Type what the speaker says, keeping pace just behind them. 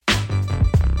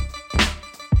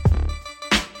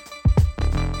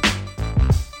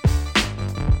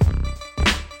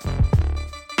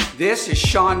This is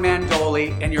Shawn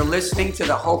Mandoli, and you're listening to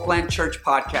the Hopeland Church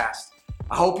podcast.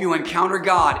 I hope you encounter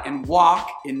God and walk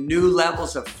in new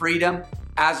levels of freedom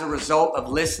as a result of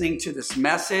listening to this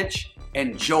message.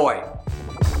 Enjoy.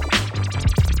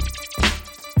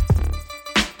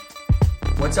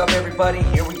 What's up, everybody?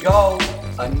 Here we go.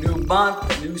 A new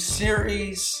month, a new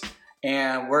series,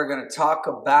 and we're going to talk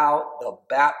about the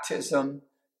baptism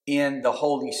in the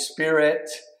Holy Spirit,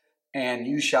 and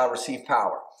you shall receive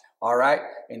power. All right,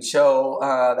 and so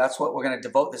that's what we're going to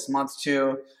devote this month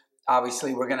to.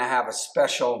 Obviously, we're going to have a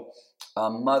special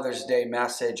Mother's Day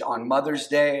message on Mother's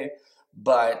Day,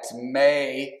 but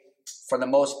May, for the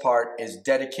most part, is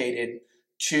dedicated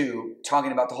to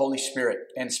talking about the Holy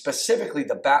Spirit and specifically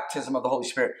the baptism of the Holy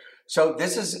Spirit. So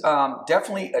this is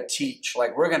definitely a teach.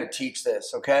 Like, we're going to teach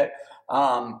this, okay?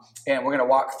 And we're going to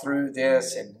walk through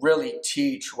this and really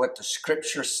teach what the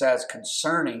Scripture says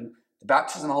concerning the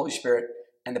baptism of the Holy Spirit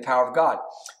and the power of God.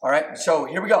 All right, so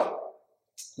here we go.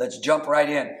 Let's jump right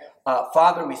in.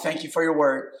 Father, we thank you for your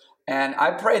word. And I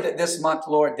pray that this month,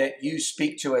 Lord, that you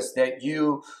speak to us, that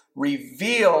you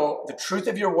reveal the truth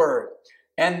of your word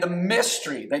and the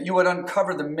mystery, that you would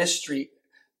uncover the mystery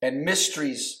and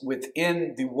mysteries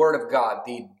within the word of God,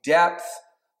 the depth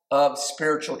of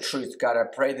spiritual truth. God, I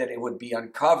pray that it would be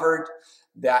uncovered,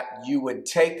 that you would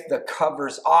take the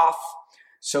covers off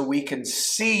so we can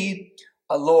see,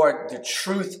 Lord, the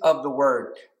truth of the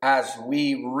word as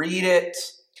we read it,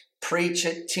 preach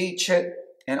it, teach it,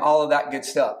 and all of that good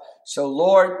stuff. So,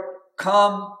 Lord,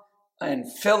 come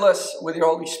and fill us with your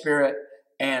Holy Spirit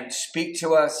and speak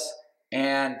to us.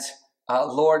 And,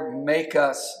 Lord, make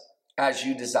us as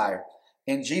you desire.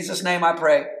 In Jesus' name I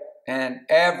pray. And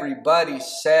everybody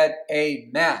said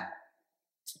amen.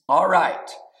 All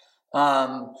right.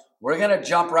 We're going to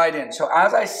jump right in. So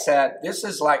as I said, this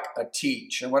is like a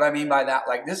teach. And what I mean by that,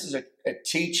 like, this is a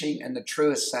teaching in the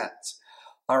truest sense.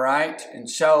 All right. And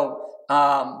so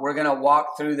we're going to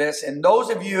walk through this. And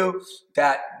those of you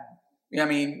that,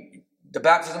 the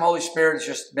baptism of the Holy Spirit has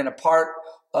just been a part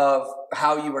of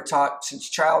how you were taught since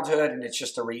childhood. And it's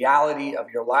just a reality of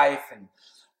your life.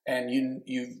 And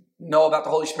you know about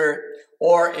the Holy Spirit.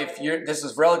 Or if this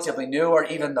is relatively new, or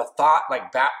even the thought,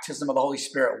 like baptism of the Holy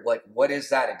Spirit, like, what is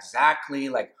that exactly?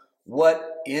 Like, what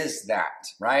is that,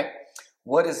 right?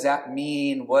 What does that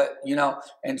mean?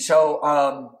 And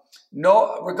so,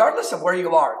 regardless of where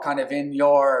you are, kind of in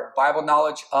your Bible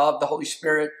knowledge of the Holy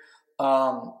Spirit,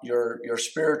 your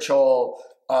spiritual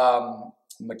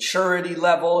maturity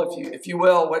level, if you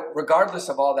will, regardless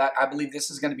of all that, I believe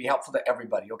this is going to be helpful to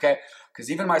everybody, okay?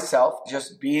 Because even myself,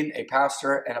 just being a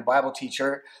pastor and a Bible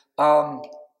teacher,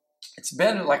 it's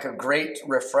been like a great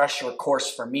refresher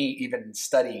course for me, even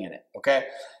studying in it, okay?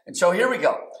 And so here we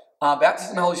go.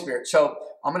 Baptism of the Holy Spirit. So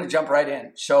I'm going to jump right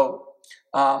in. So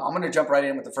I'm going to jump right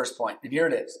in with the first point, and here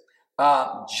it is.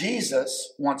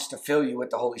 Jesus wants to fill you with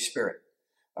the Holy Spirit,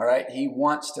 all right? He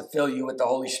wants to fill you with the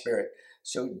Holy Spirit.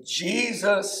 So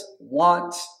Jesus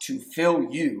wants to fill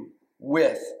you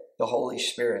with the Holy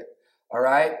Spirit, all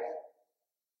right?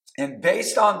 And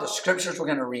based on the scriptures we're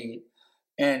going to read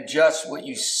and just what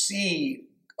you see,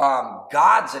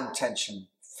 God's intention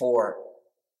for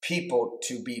people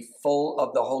to be full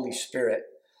of the Holy Spirit,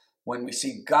 when we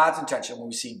see God's intention, when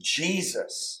we see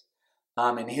Jesus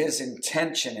and his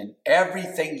intention and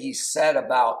everything he said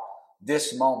about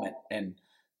this moment and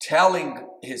telling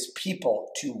his people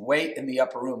to wait in the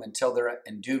upper room until they're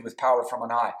endued with power from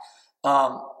on high.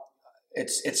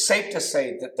 It's safe to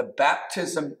say that the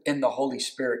baptism in the Holy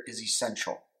Spirit is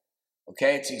essential.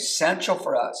 Okay, it's essential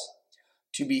for us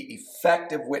to be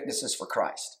effective witnesses for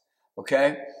Christ.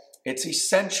 Okay, it's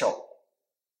essential.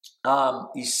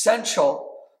 Essential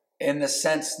in the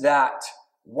sense that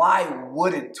why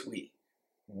wouldn't we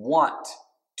want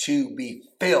to be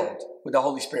filled with the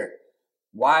Holy Spirit?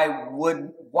 Why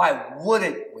wouldn't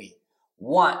we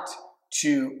want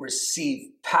to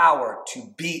receive power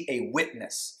to be a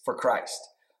witness for Christ?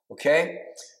 Okay?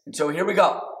 And so here we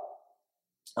go.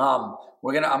 I'm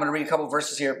gonna read a couple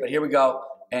verses here, but here we go.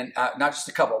 And not just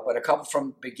a couple, but a couple from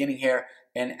the beginning here.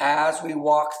 And as we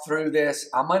walk through this,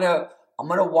 I'm gonna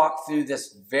walk through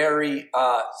this very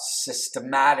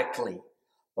systematically,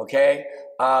 okay?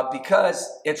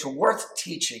 Because it's worth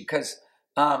teaching. Because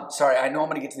sorry, I know I'm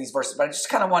going to get to these verses, but I just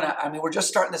kind of want to, we're just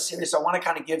starting this series, so I want to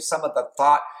kind of give some of the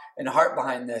thought and heart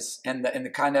behind this and the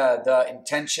kind of the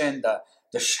intention,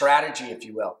 the strategy, if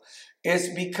you will, is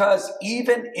because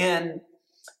even in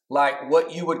like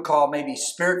what you would call maybe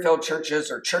spirit-filled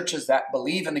churches or churches that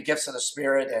believe in the gifts of the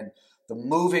Spirit and the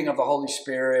moving of the Holy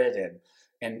Spirit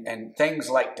and things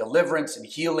like deliverance and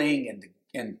healing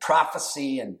and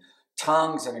prophecy and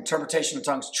tongues and interpretation of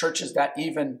tongues, churches that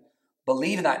even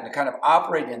believe in that and to kind of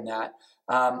operate in that.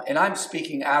 And I'm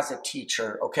speaking as a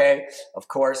teacher, okay? Of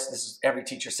course, every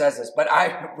teacher says this, but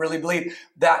I really believe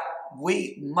that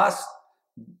we must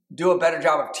do a better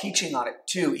job of teaching on it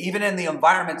too, even in the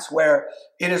environments where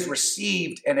it is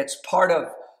received and it's part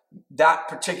of that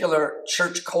particular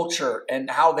church culture and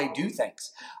how they do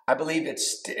things. I believe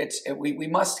we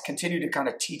must continue to kind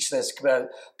of teach this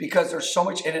because there's so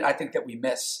much in it I think that we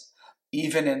miss,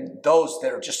 even in those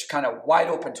that are just kind of wide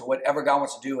open to whatever God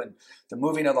wants to do and the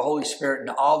moving of the Holy Spirit and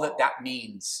all that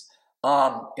means,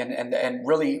 and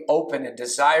really open and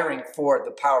desiring for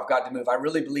the power of God to move. I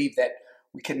really believe that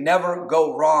we can never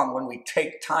go wrong when we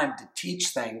take time to teach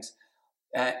things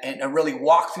and really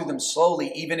walk through them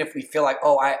slowly, even if we feel like,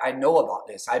 oh, I know about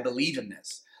this, I believe in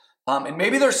this. And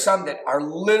maybe there's some that are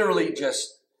literally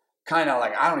just kind of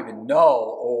like, I don't even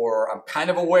know, or I'm kind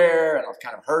of aware and I've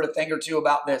kind of heard a thing or two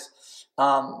about this.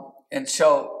 And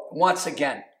so once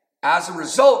again, as a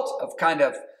result of kind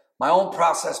of my own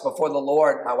process before the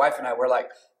Lord, my wife and I were like,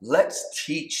 let's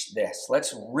teach this.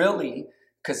 Let's really,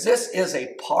 because this is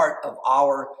a part of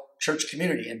our church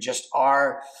community and just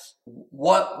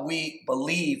what we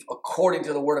believe according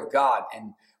to the Word of God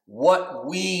and what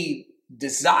we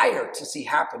desire to see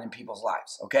happen in people's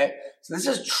lives. Okay, so this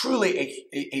is truly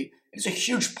it's a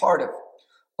huge part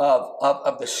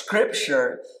of the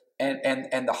Scripture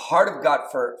and the heart of God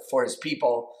for His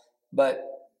people. But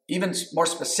even more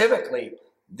specifically,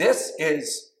 this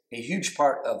is a huge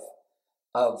part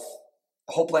of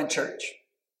Hopeland Church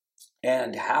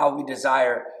and how we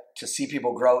desire to see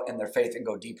people grow in their faith and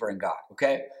go deeper in God.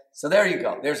 Okay, so there you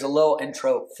go. There's a little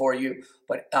intro for you,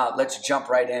 but let's jump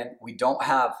right in. We don't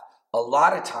have a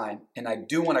lot of time, and I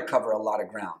do want to cover a lot of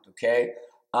ground. Okay,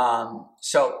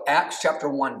 so Acts chapter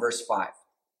 1, verse 5.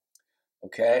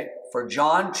 Okay, for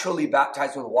John truly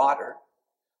baptized with water,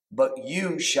 but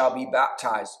you shall be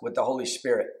baptized with the Holy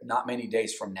Spirit not many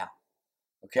days from now.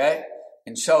 Okay,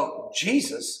 and so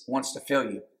Jesus wants to fill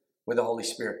you with the Holy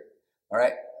Spirit. All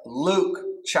right, Luke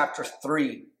chapter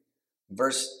 3,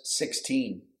 verse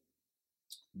 16.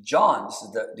 John, this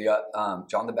is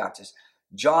John the Baptist.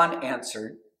 John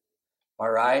answered, all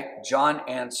right, John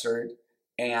answered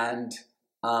saying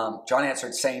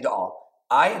to all,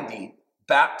 I indeed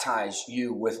baptize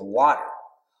you with water,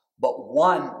 but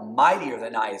one mightier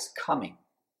than I is coming,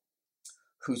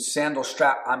 whose sandal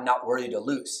strap I'm not worthy to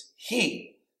loose.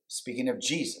 He, speaking of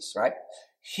Jesus, right?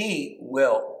 He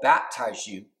will baptize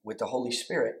you with the Holy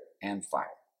Spirit and fire.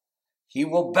 He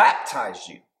will baptize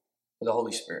you with the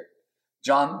Holy Spirit.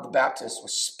 John the Baptist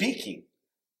was speaking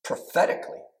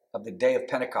prophetically of the day of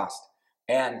Pentecost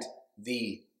and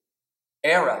the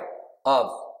era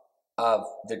of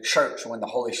the church when the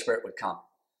Holy Spirit would come.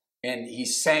 And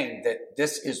he's saying that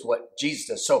this is what Jesus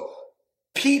does. So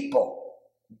people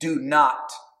do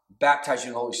not baptize you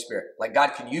in the Holy Spirit. Like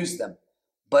God can use them,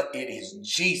 but it is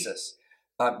Jesus.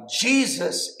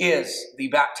 Jesus is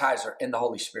the baptizer in the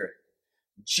Holy Spirit.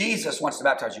 Jesus wants to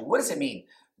baptize you. What does it mean?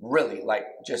 Really, like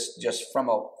just from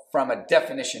a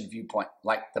definition viewpoint,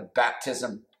 like the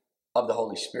baptism of the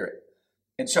Holy Spirit.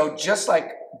 And so just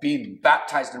like being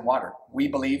baptized in water, we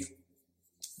believe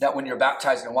that when you're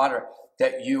baptized in water,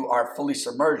 that you are fully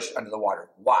submerged under the water.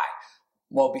 Why?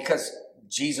 Well, because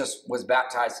Jesus was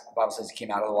baptized, the Bible says he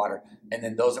came out of the water, and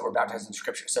then those that were baptized in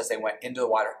Scripture says they went into the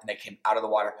water and they came out of the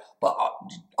water. But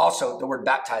also the word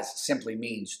baptized simply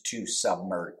means to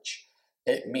submerge.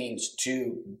 It means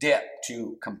to dip,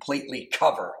 to completely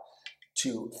cover,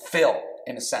 to fill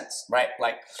in a sense, right?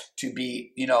 Like to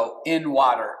be, in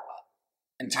water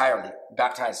entirely,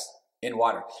 baptized in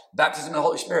water. Baptism in the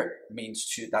Holy Spirit means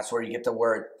that's where you get the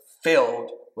word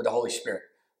filled with the Holy Spirit,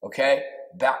 okay?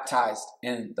 Baptized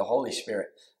in the Holy Spirit,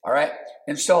 all right?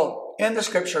 And so in the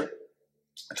Scripture,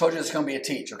 I told you this is going to be a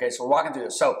teach, okay? So we're walking through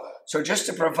this. So just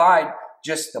to provide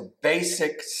just the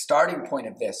basic starting point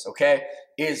of this, okay,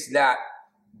 is that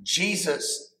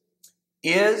Jesus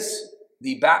is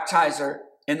the baptizer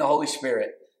in the Holy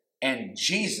Spirit, and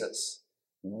Jesus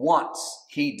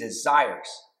he desires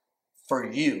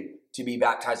for you to be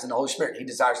baptized in the Holy Spirit. He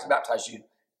desires to baptize you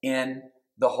in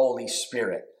the Holy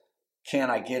Spirit. Can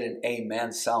I get an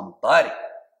amen, somebody?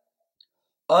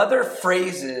 Other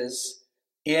phrases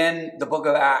in the book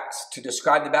of Acts to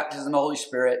describe the baptism of the Holy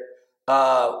Spirit,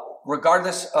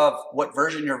 regardless of what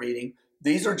version you're reading,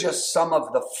 these are just some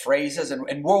of the phrases,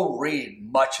 and we'll read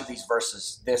much of these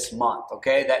verses this month,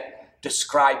 okay, that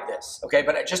describe this, okay?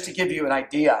 But just to give you an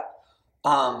idea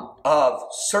of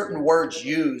certain words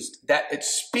used, that it's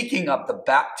speaking of the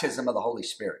baptism of the Holy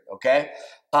Spirit, okay?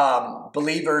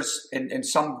 Believers in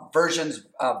some versions,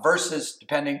 verses,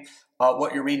 depending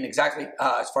what you're reading exactly,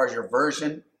 as far as your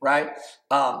version, right?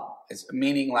 It's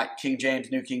meaning like King James,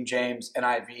 New King James,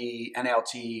 NIV,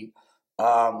 NLT,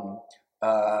 um,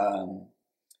 um,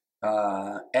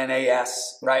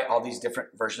 NAS, right? All these different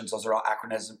versions. Those are all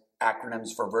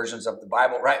acronyms for versions of the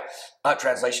Bible, right?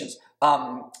 Translations.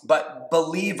 But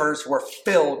believers were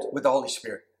filled with the Holy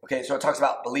Spirit. Okay, so it talks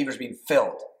about believers being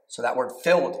filled. So that word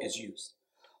filled is used.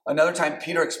 Another time,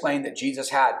 Peter explained that Jesus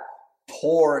had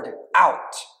poured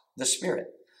out the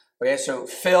Spirit. Okay, so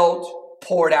filled,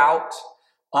 poured out.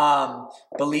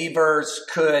 Believers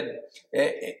could,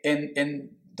 in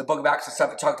the book of Acts and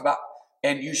stuff, it talked about,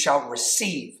 and you shall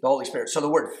receive the Holy Spirit. So the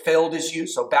word filled is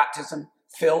used. So baptism,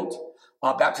 filled.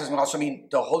 Baptism would also mean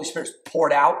the Holy Spirit is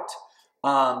poured out.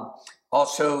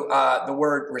 Also, the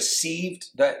word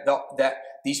received, that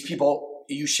these people,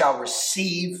 you shall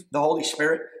receive the Holy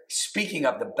Spirit. Speaking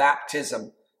of the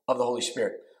baptism of the Holy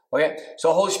Spirit. Okay,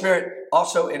 so Holy Spirit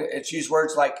also, it's used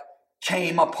words like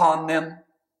came upon them,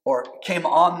 or came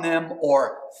on them,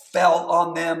 or fell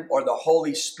on them, or the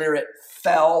Holy Spirit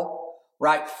fell,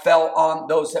 right? Fell on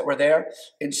those that were there.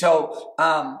 And so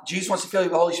Jesus wants to fill you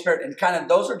with the Holy Spirit. And kind of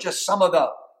those are just some of the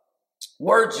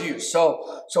words used. So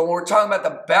when we're talking about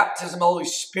the baptism of the Holy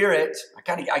Spirit,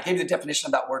 I gave you the definition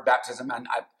of that word baptism, and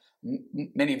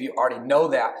many of you already know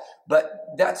that.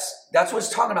 But that's what it's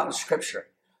talking about in the Scripture.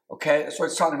 Okay, that's what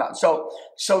it's talking about. So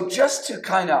just to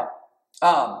kind of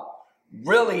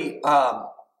really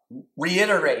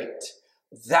reiterate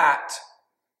that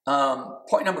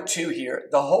point number 2 here,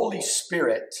 the Holy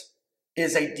Spirit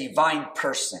is a divine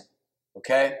person.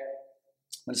 Okay,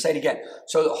 I'm going to say it again.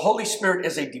 So the Holy Spirit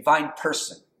is a divine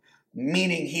person,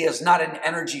 meaning he is not an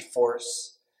energy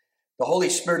force. The Holy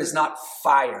Spirit is not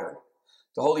fire.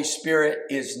 The Holy Spirit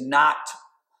is not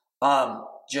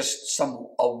just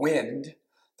a wind.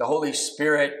 The Holy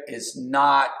Spirit is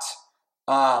not,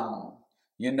 a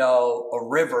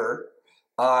river.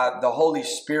 The Holy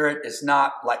Spirit is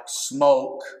not like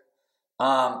smoke. You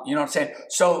know what I'm saying?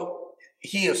 So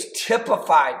he is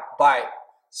typified by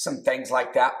some things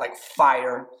like that, like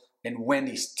fire and wind.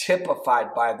 He's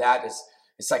typified by that.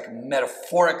 It's like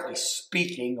metaphorically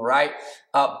speaking, right?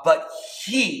 But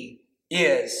he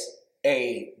is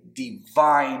a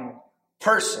divine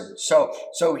person. So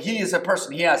he is a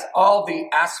person. He has all the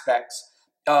aspects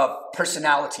of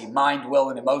personality, mind, will,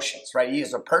 and emotions, right? He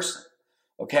is a person,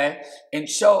 okay? And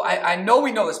so I know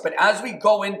we know this, but as we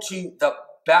go into the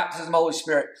baptism of the Holy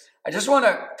Spirit, I just want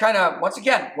to kind of, once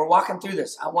again, we're walking through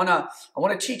this. I want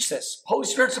to teach this. Holy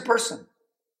Spirit's a person.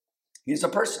 He's a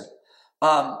person.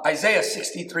 Isaiah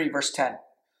 63, verse 10.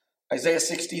 Isaiah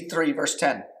 63, verse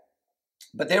 10.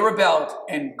 But they rebelled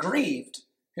and grieved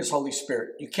his Holy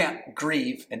Spirit. You can't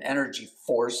grieve an energy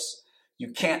force.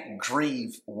 You can't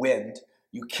grieve wind.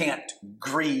 You can't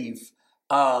grieve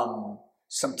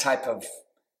some type of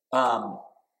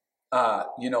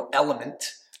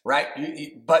element, right?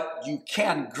 But you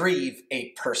can grieve a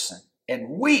person. And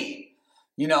we,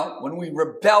 when we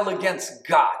rebel against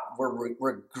God,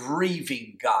 we're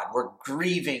grieving God. We're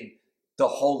grieving the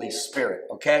Holy Spirit,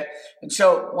 okay? And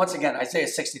so, once again, Isaiah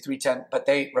 63:10, but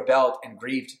they rebelled and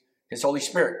grieved his Holy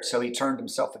Spirit. So he turned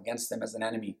himself against them as an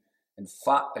enemy and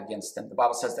fought against them. The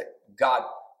Bible says that God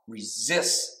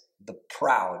resists the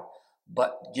proud,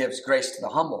 but gives grace to the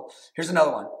humble. Here's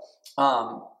another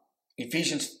one.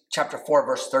 Ephesians chapter 4,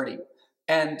 verse 30.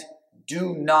 And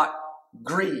do not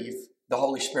grieve the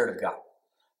Holy Spirit of God,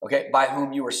 okay, by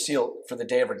whom you were sealed for the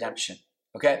day of redemption,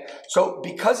 okay? So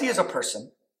because he is a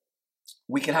person,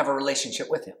 we can have a relationship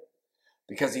with him.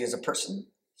 Because he is a person,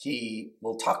 he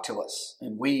will talk to us,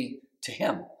 and we to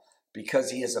him.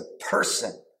 Because he is a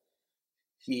person,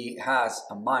 he has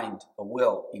a mind, a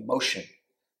will, emotion.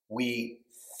 We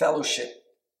fellowship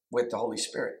with the Holy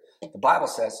Spirit. The Bible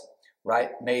says,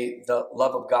 right, may the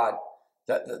love of God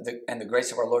and the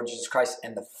grace of our Lord Jesus Christ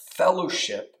and the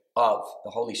fellowship of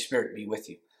the Holy Spirit be with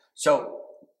you. So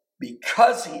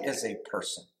because he is a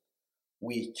person,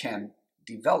 we can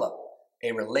develop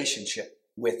a relationship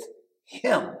with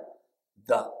him,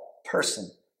 the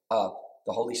person of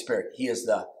the Holy Spirit. He is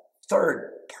the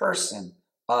third person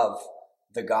of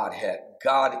the Godhead.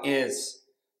 God is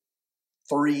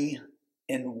 3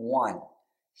 in 1.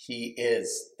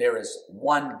 There is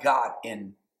one God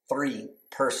in 3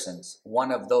 persons.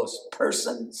 One of those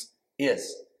persons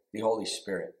is the Holy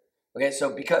Spirit. Okay,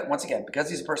 so because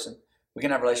he's a person, we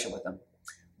can have a relationship with him.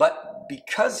 But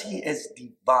because he is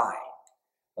divine,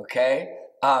 okay,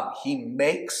 he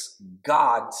makes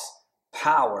God's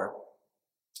power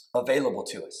available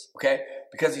to us, okay?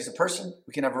 Because he's a person,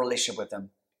 we can have a relationship with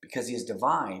him. Because he is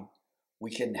divine,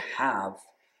 because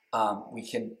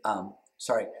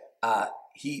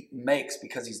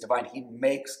he's divine, he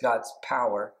makes God's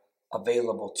power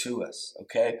available to us,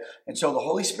 okay? And so the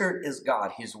Holy Spirit is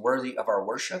God. He's worthy of our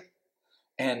worship,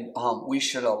 and we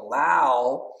should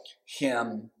allow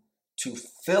him to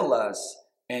fill us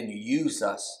and use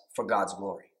us for God's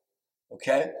glory,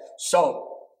 okay?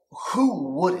 So who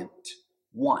wouldn't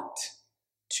want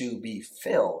to be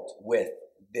filled with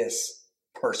this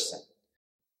person?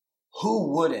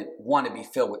 Who wouldn't want to be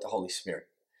filled with the Holy Spirit?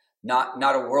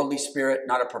 Not a worldly spirit,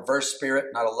 not a perverse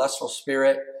spirit, not a lustful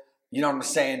spirit, you know what I'm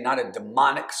saying? Not a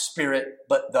demonic spirit,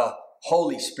 but the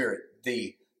Holy Spirit.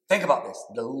 Think about this,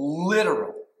 the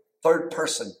literal third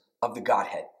person of the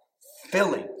Godhead,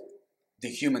 filling the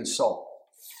human soul,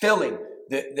 filling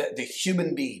the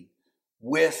human being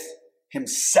with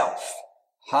himself.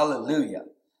 Hallelujah.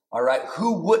 All right.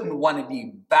 Who wouldn't want to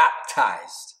be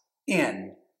baptized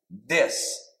in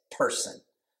this person?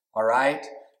 All right.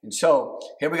 And so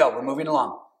here we go. We're moving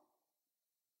along.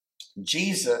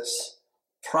 Jesus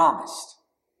promised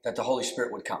that the Holy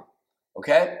Spirit would come.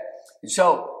 Okay? And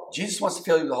so Jesus wants to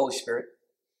fill you with the Holy Spirit.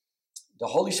 The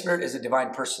Holy Spirit is a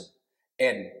divine person.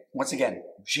 And once again,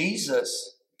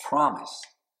 Jesus promised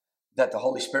that the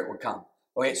Holy Spirit would come.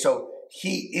 Okay, so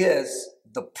he is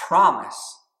the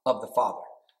promise of the Father.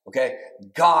 Okay?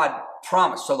 God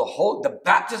promised. So the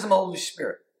baptism of the Holy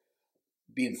Spirit,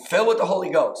 being filled with the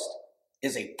Holy Ghost,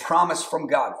 is a promise from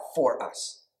God for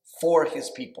us, for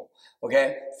his people,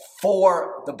 okay?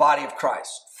 For the body of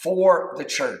Christ, for the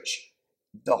church.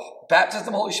 The baptism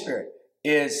of the Holy Spirit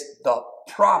is the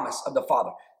promise of the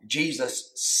Father.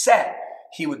 Jesus said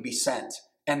he would be sent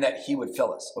and that he would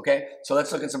fill us, okay? So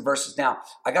let's look at some verses now.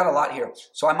 I got a lot here.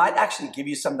 So I might actually give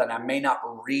you some that I may not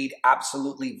read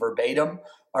absolutely verbatim,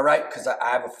 all right? Because I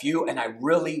have a few, and I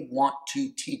really want to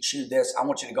teach you this. I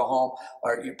want you to go home,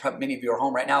 or many of you are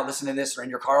home right now, listen to this, or in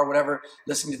your car or whatever,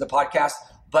 listening to the podcast.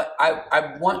 But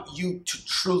I want you to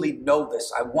truly know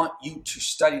this. I want you to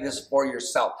study this for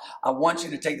yourself. I want you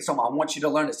to take this home. I want you to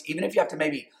learn this. Even if you have to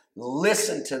maybe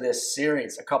listen to this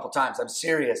series a couple times, I'm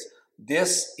serious.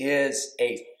 This is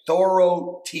a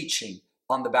thorough teaching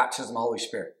on the baptism of the Holy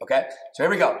Spirit, okay? So here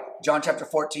we go. John chapter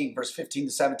 14, verse 15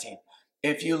 to 17.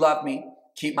 If you love me,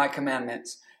 keep my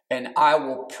commandments, and I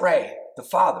will pray the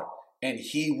Father, and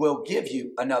he will give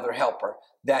you another helper,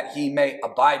 that he may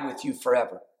abide with you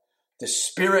forever. The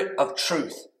Spirit of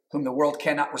truth, whom the world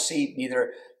cannot receive,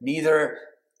 because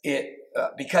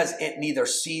it neither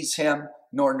sees him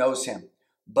nor knows him.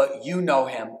 But you know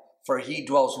him, for he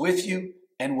dwells with you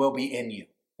and will be in you.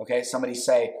 Okay, somebody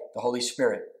say the Holy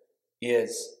Spirit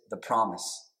is the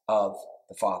promise of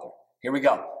the Father. Here we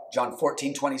go. John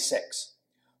 14:26.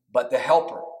 But the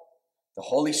Helper, the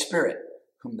Holy Spirit,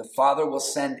 whom the Father will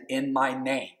send in my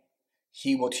name,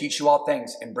 he will teach you all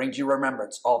things and bring to your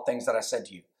remembrance all things that I said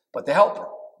to you. But the Helper,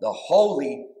 the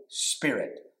Holy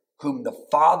Spirit, whom the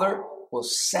Father will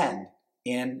send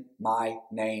in my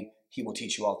name, he will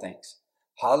teach you all things.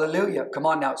 Hallelujah. Come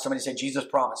on now. Somebody say Jesus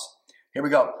promise. Here we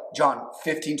go. John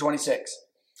 15:26.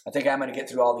 I think I'm going to get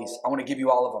through all these. I want to give you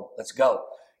all of them. Let's go.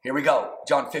 Here we go.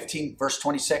 John 15, verse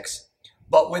 26.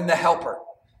 But when the Helper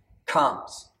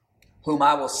comes, whom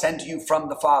I will send to you from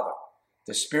the Father,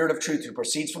 the Spirit of truth who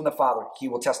proceeds from the Father, he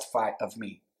will testify of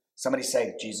me. Somebody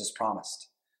say Jesus promised.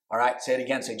 All right. Say it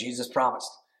again. Say Jesus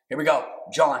promised. Here we go.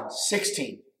 John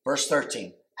 16, verse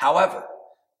 13. However,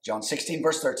 John 16,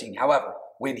 verse 13. However,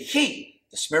 when he,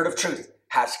 the Spirit of truth,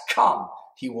 has come,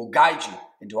 he will guide you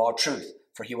into all truth.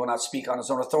 For he will not speak on his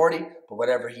own authority, but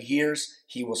whatever he hears,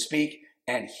 he will speak,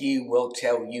 and he will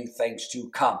tell you things to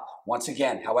come. Once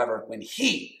again, however, when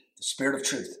he, the Spirit of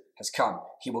truth, has come,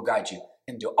 he will guide you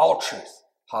into all truth.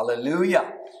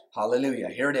 Hallelujah. Hallelujah.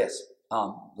 Here it is.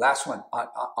 Last one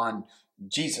on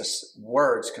Jesus'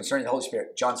 words concerning the Holy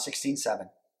Spirit. John 16:7.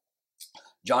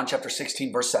 John chapter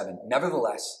 16, verse 7.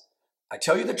 Nevertheless, I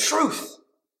tell you the truth.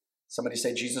 Somebody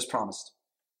say Jesus promised.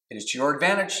 It is to your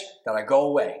advantage that I go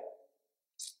away.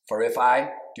 For if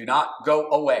I do not go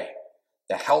away,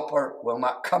 the Helper will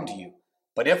not come to you.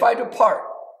 But if I depart,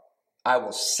 I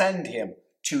will send him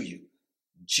to you.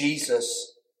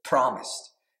 Jesus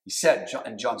promised. He said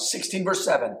in John 16, verse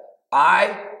 7,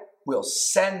 I will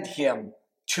send him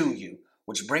to you.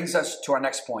 Which brings us to our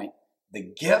next point. The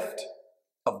gift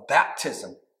of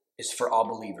baptism is for all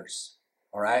believers.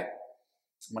 All right?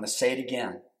 I'm going to say it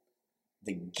again.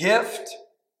 The gift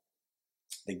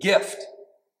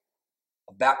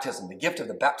of baptism, the gift of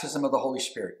the baptism of the Holy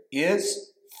Spirit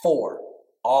is for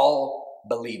all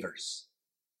believers.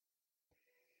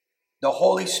 The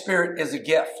Holy Spirit is a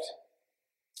gift.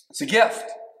 It's a gift,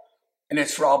 and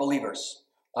it's for all believers.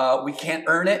 We can't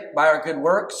earn it by our good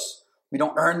works. We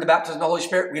don't earn the baptism of the Holy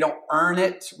Spirit. We don't earn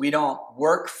it. We don't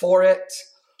work for it.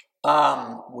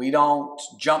 We don't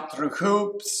jump through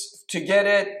hoops to get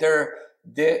it.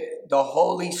 The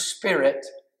Holy Spirit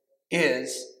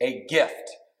is a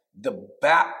gift. The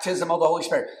baptism of the Holy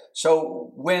Spirit.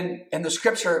 So when in the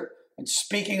scripture, and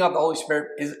speaking of the Holy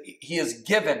Spirit, he is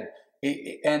given.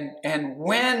 And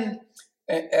when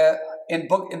in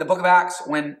the book of Acts,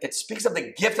 when it speaks of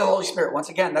the gift of the Holy Spirit, once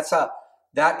again,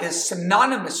 that is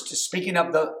synonymous to speaking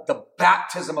of the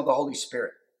baptism of the Holy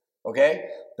Spirit. Okay,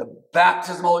 the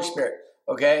baptism of the Holy Spirit.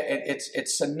 Okay,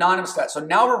 it's synonymous to that. So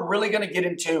now we're really going to get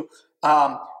into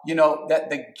that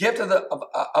the gift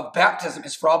of baptism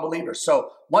is for all believers.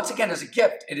 So once again, as a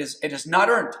gift, it is not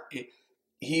earned.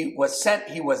 He was sent.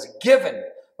 He was given.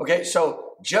 Okay,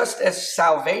 so just as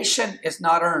salvation is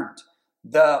not earned,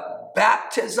 the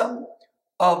baptism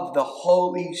of the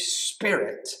Holy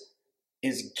Spirit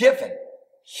is given.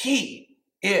 He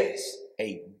is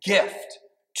a gift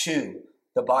to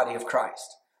the body of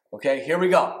Christ. Okay, here we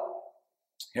go.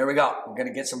 We're going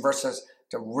to get some verses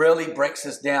to really breaks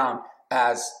this down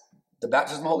as the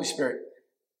baptism of the Holy Spirit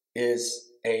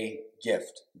is a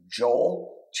gift.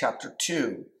 Joel chapter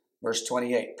 2, verse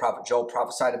 28. Prophet Joel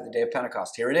prophesied of the day of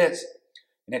Pentecost. Here it is.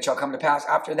 And it shall come to pass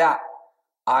after that,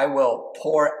 I will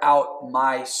pour out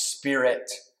my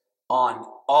spirit on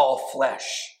all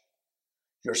flesh.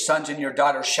 Your sons and your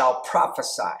daughters shall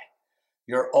prophesy.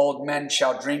 Your old men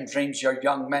shall dream dreams. Your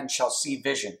young men shall see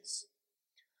visions.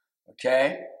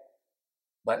 Okay?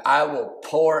 But I will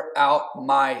pour out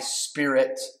my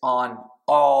spirit on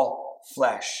all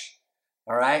flesh.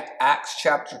 All right? Acts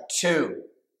chapter 2,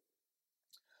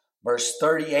 verse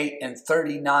 38 and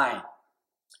 39.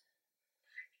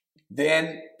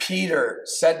 Then Peter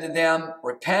said to them,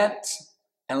 repent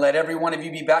and let every one of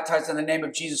you be baptized in the name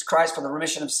of Jesus Christ for the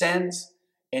remission of sins,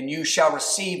 and you shall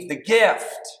receive the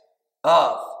gift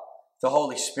of the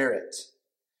Holy Spirit.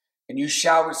 And you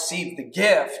shall receive the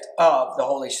gift of the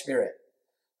Holy Spirit.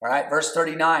 All right, verse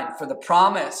 39. For the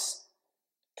promise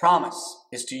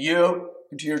is to you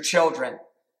and to your children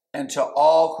and to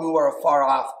all who are afar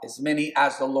off, as many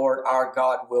as the Lord our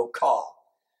God will call.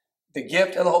 The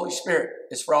gift of the Holy Spirit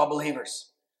is for all believers.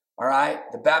 All right,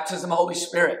 the baptism of the Holy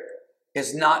Spirit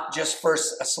is not just for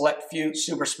a select few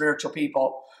super spiritual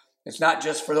people. It's not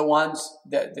just for the ones,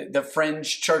 the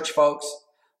fringe church folks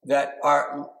that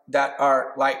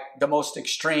are like the most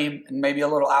extreme and maybe a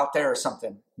little out there or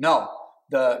something. No,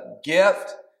 the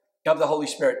gift of the Holy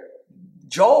Spirit.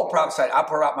 Joel prophesied, I'll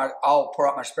pour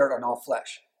out my spirit on all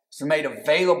flesh. It's made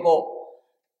available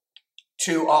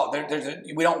to all.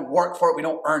 We don't work for it. We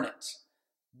don't earn it.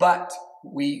 But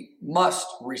we must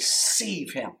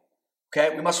receive him.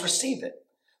 Okay? We must receive it.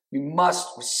 We must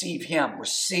receive him.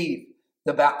 Receive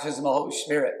the baptism of the Holy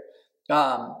Spirit.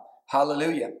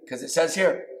 Hallelujah. Because it says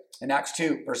here in Acts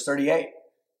 2, verse 38,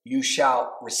 you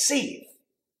shall receive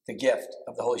the gift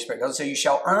of the Holy Spirit. It doesn't say you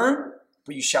shall earn,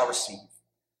 but you shall receive.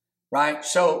 Right?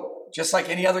 So just like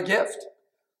any other gift,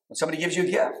 when somebody gives you a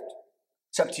gift,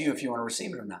 it's up to you if you want to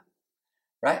receive it or not.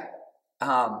 Right?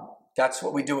 That's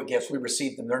what we do with gifts. We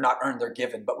receive them. They're not earned, they're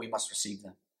given, but we must receive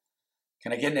them.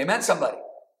 Can I get an amen, somebody?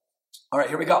 All right,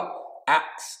 here we go.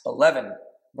 Acts 11,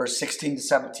 verse 16 to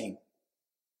 17.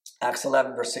 Acts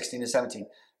 11, verse 16 to 17.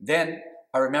 Then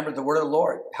I remembered the word of the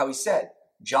Lord, how he said,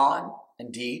 John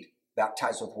indeed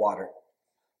baptized with water,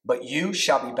 but you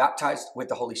shall be baptized with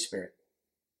the Holy Spirit.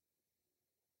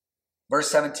 Verse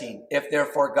 17, if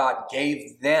therefore God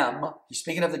gave them, he's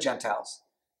speaking of the Gentiles,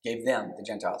 gave them, the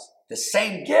Gentiles, the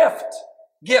same gift.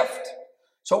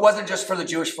 So it wasn't just for the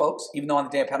Jewish folks, even though on the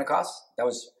day of Pentecost, that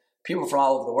was people from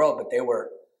all over the world, but they were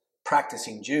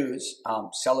practicing Jews,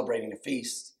 celebrating a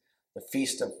feast, the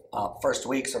Feast of First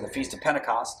Weeks, or the Feast of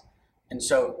Pentecost. And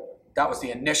so that was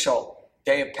the initial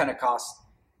day of Pentecost,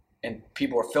 and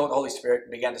people were filled with the Holy Spirit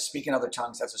and began to speak in other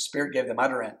tongues as the Spirit gave them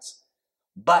utterance.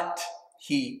 But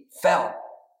he fell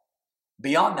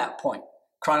beyond that point,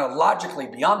 chronologically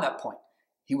beyond that point.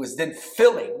 He was then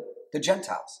filling the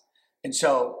Gentiles. And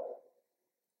so,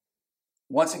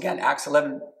 once again, Acts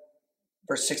 11,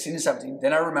 verse 16 and 17,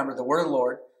 then I remember the word of the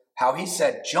Lord, how he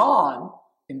said, John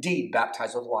indeed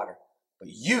baptized with water, but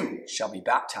you shall be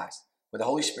baptized with the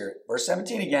Holy Spirit. Verse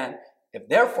 17 again, if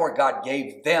therefore God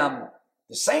gave them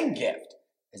the same gift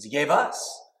as he gave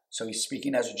us, so he's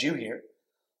speaking as a Jew here,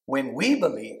 when we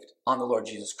believed on the Lord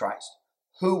Jesus Christ,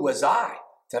 who was I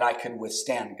that I could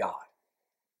withstand God?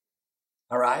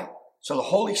 All right? So the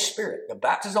Holy Spirit, the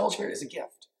baptism of the Holy Spirit is a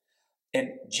gift.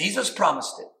 And Jesus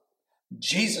promised it.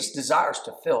 Jesus desires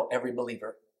to fill every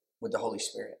believer with the Holy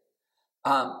Spirit.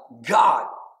 God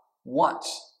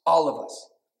wants all of us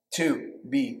to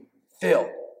be filled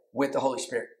with the Holy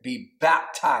Spirit, be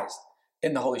baptized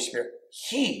in the Holy Spirit.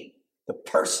 He, the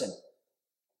person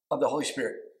of the Holy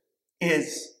Spirit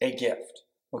is a gift,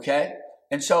 okay?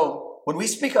 And so when we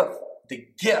speak of the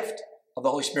gift of the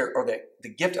Holy Spirit, or the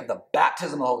gift of the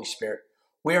baptism of the Holy Spirit,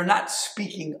 we are not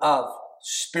speaking of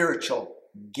spiritual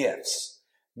gifts,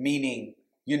 meaning,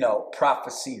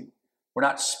 prophecy. We're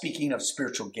not speaking of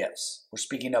spiritual gifts. We're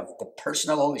speaking of the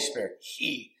person of the Holy Spirit.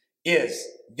 He is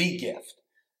the gift,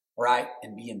 right?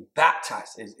 And being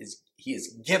baptized he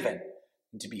is given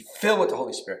to be filled with the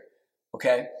Holy Spirit.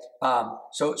 Okay,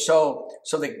 so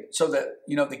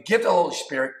the gift of the Holy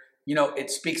Spirit,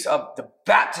 it speaks of the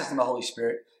baptism of the Holy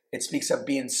Spirit. It speaks of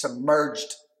being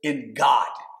submerged in God.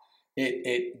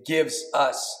 It gives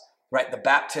us, right? The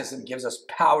baptism gives us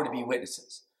power to be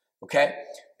witnesses. Okay,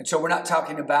 and so we're not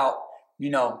talking about,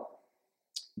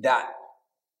 that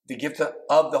the gift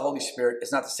of the Holy Spirit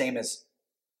is not the same as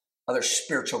other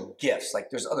spiritual gifts. Like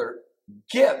there's other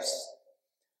gifts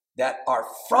that are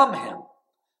from Him.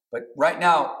 But right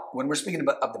now, when we're speaking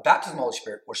of the baptism of the Holy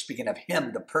Spirit, we're speaking of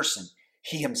Him, the person.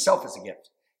 He Himself is a gift.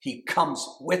 He comes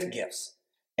with gifts,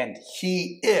 and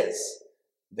He is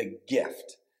the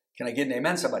gift. Can I get an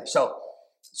amen, somebody?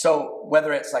 So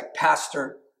whether it's like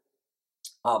pastor,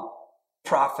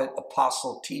 prophet,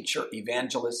 apostle, teacher,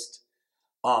 evangelist,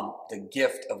 the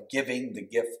gift of giving, the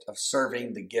gift of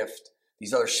serving, the gift,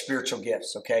 these other spiritual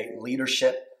gifts, okay?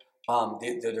 Leadership,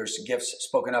 there's gifts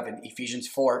spoken of in Ephesians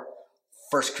 4,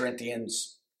 1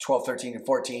 Corinthians 12, 13, and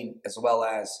 14, as well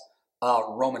as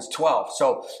Romans 12.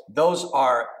 So those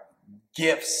are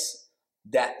gifts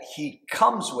that He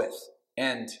comes with,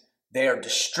 and they are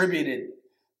distributed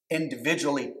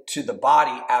individually to the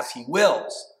body as He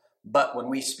wills. But when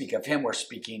we speak of Him, we're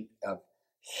speaking of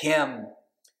Him.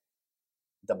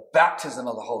 The baptism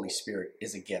of the Holy Spirit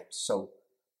is a gift. So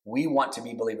we want to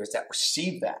be believers that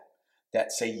receive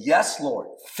that say, yes, Lord,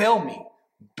 fill me,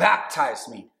 baptize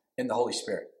me in the Holy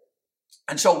Spirit.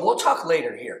 And so we'll talk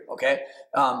later here, okay?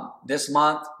 This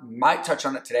month, might touch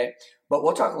on it today, but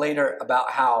we'll talk later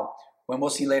about how, when we'll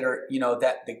see later,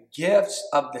 that the gifts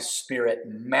of the Spirit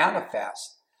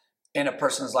manifest in a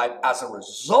person's life as a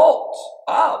result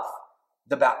of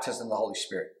the baptism of the Holy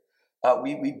Spirit.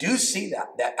 We do see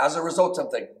that as a result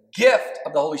of the gift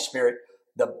of the Holy Spirit,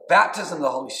 the baptism of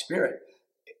the Holy Spirit,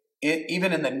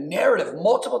 even in the narrative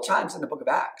multiple times in the book of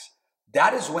Acts,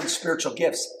 that is when spiritual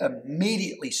gifts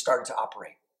immediately started to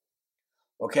operate.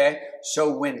 Okay?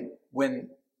 So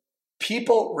when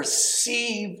people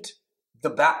received the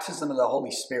baptism of the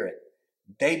Holy Spirit,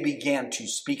 they began to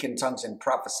speak in tongues and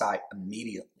prophesy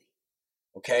immediately.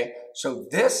 Okay? So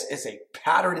this is a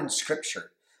pattern in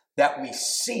Scripture that we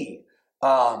see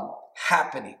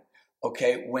happening.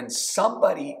 Okay? When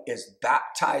somebody is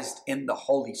baptized in the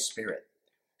Holy Spirit,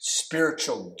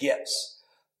 spiritual gifts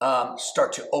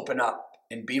start to open up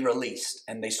and be released,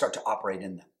 and they start to operate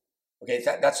in them. Okay,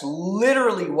 that's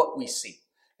literally what we see.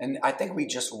 And I think we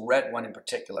just read one in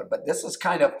particular, but this is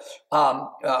kind of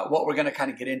what we're going to kind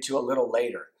of get into a little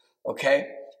later. Okay,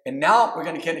 and now we're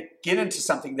going to get into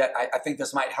something that I think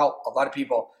this might help a lot of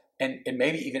people and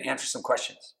maybe even answer some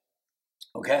questions.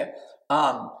 Okay,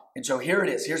 and so here it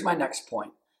is. Here's my next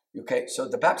point. Okay, so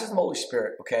the baptism of the Holy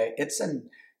Spirit, okay, it's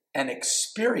an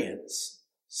experience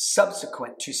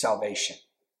subsequent to salvation.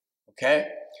 Okay,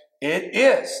 it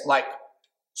is like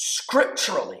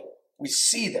scripturally, we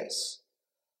see this,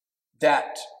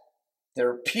 that there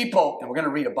are people, and we're going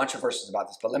to read a bunch of verses about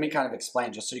this, but let me kind of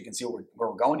explain just so you can see where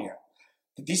we're going here.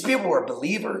 These people were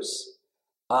believers,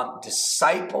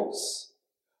 disciples,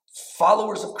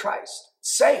 followers of Christ,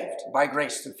 saved by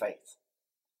grace through faith.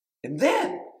 And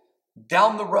then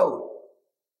down the road,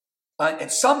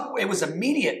 and some, it was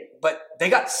immediate, but they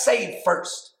got saved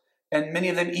first. And many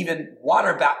of them even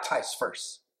water baptized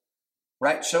first.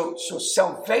 Right? So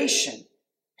salvation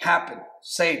happened,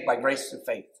 saved by grace through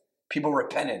faith. People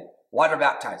repented, water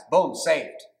baptized, boom,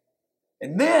 saved.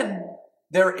 And then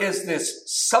there is this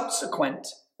subsequent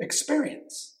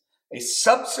experience, a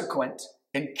subsequent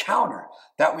encounter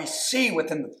that we see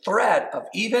within the thread of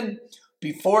even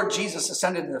before Jesus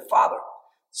ascended to the Father.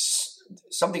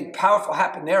 Something powerful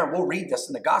happened there, and we'll read this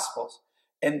in the Gospels.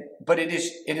 But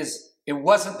it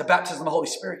wasn't the baptism of the Holy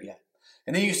Spirit yet.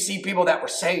 And then you see people that were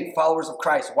saved, followers of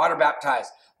Christ, water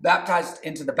baptized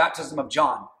into the baptism of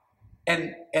John.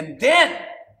 And then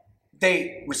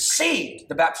they received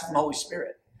the baptism of the Holy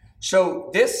Spirit.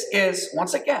 So this is,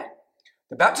 once again,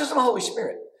 the baptism of the Holy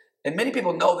Spirit. And many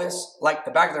people know this like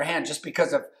the back of their hand just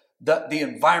because of the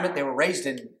environment they were raised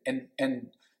in and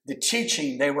the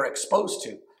teaching they were exposed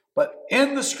to. But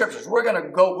in the Scriptures, we're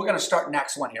going to start in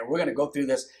Acts 1 here. We're going to go through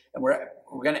this, and we're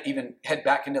going to even head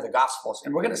back into the Gospels.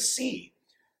 And we're going to see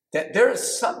that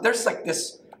there's like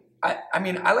this, I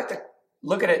like to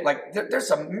look at it like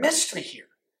there's a mystery here.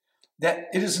 That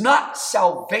it is not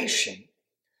salvation.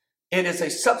 It is a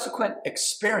subsequent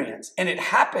experience. And it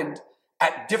happened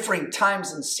at differing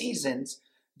times and seasons,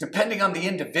 depending on the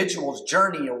individual's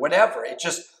journey or whatever. It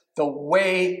just, the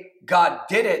way God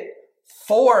did it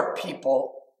for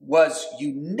people was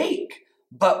unique.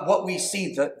 But what we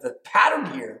see, the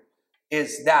pattern here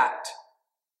is that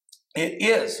it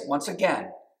is, once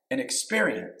again, an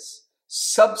experience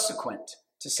subsequent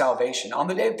to salvation. On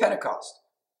the day of Pentecost,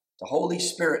 the Holy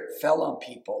Spirit fell on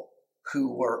people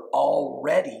who were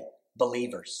already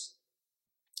believers.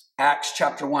 Acts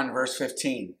chapter 1, verse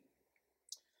 15.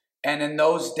 And in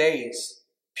those days,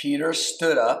 Peter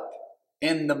stood up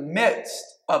in the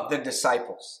midst of the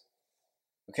disciples.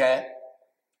 Okay?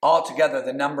 Altogether,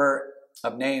 the number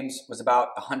of names was about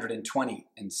 120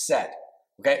 and said.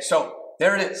 Okay, so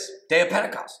there it is. Day of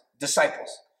Pentecost.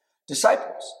 Disciples.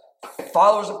 Disciples.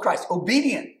 Followers of Christ.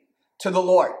 Obedient to the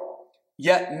Lord.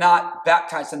 Yet not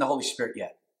baptized in the Holy Spirit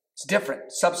yet. It's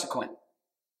different. Subsequent.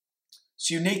 It's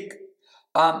unique.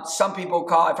 Some people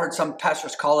I've heard some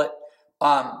pastors call it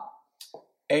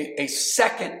a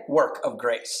second work of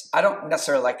grace. I don't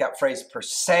necessarily like that phrase per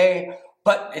se,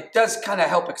 but it does kind of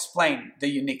help explain the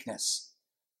uniqueness.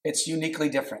 It's uniquely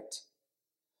different.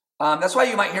 That's why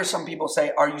you might hear some people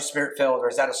say, are you spirit-filled, or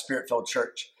is that a spirit-filled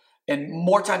church? And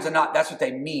more times than not, that's what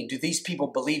they mean. Do these people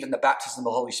believe in the baptism of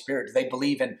the Holy Spirit? Do they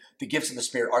believe in the gifts of the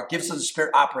Spirit? Are gifts of the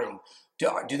Spirit operating?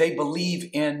 Do they believe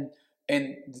in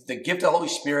the gift of the Holy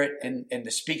Spirit and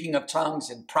the speaking of tongues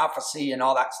and prophecy and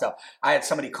all that stuff? I had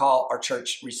somebody call our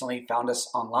church recently, found us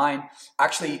online,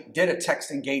 actually did a text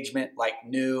engagement like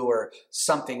new or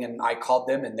something, and I called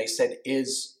them and they said,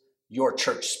 is your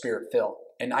church spirit-filled?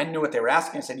 And I knew what they were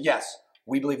asking. I said, yes,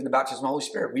 we believe in the baptism of the Holy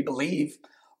Spirit. We believe,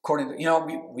 according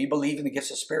to, we believe in the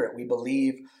gifts of Spirit. We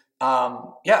believe,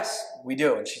 yes, we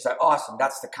do. And she's like, awesome.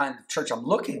 That's the kind of church I'm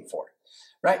looking for,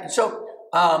 right? And so,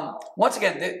 once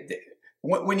again,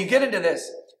 when you get into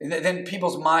this, then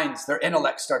people's minds, their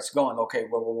intellect starts going, okay,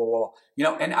 whoa.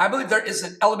 And I believe there is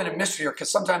an element of mystery here,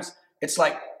 because sometimes it's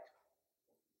like,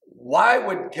 why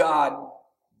would God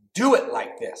do it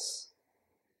like this?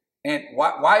 And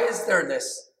why is there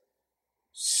this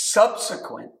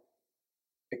subsequent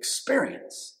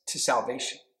experience to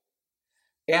salvation?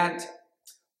 And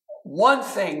one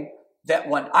thing that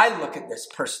when I look at this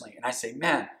personally, and I say,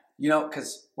 man,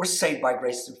 because we're saved by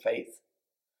grace through faith.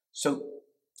 So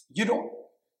you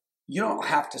don't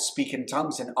have to speak in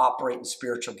tongues and operate in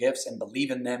spiritual gifts and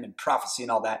believe in them and prophecy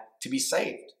and all that to be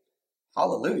saved.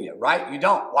 Hallelujah, right? You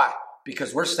don't. Why?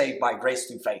 Because we're saved by grace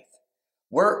through faith.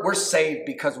 We're saved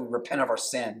because we repent of our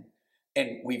sin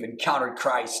and we've encountered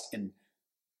Christ, and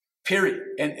period.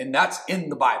 And that's in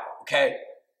the Bible, okay?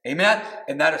 Amen?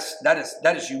 And that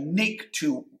is unique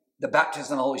to the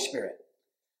baptism of the Holy Spirit,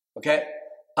 okay?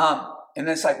 And then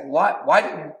it's like, why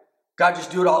didn't God just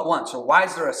do it all at once? Or why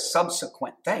is there a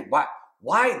subsequent thing?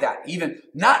 Why that? Even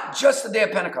not just the day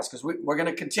of Pentecost, because we're going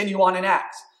to continue on in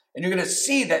Acts. And you're going to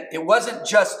see that it wasn't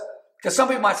just, because some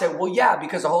people might say, well, yeah,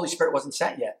 because the Holy Spirit wasn't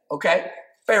sent yet. Okay,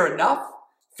 fair enough.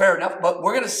 But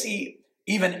we're going to see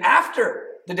even after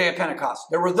the day of Pentecost,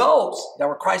 there were those that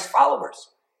were Christ followers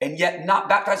and yet not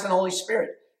baptized in the Holy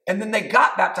Spirit. And then they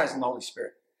got baptized in the Holy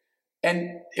Spirit.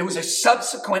 And it was a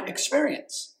subsequent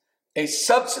experience, a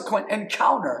subsequent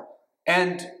encounter,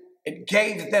 and it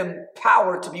gave them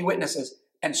power to be witnesses,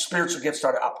 and spiritual gifts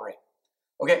started operating.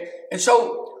 Okay, and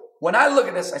so when I look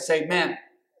at this, I say, man,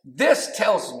 this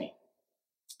tells me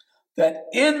that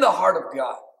in the heart of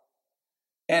God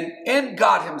and in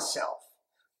God himself,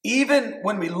 even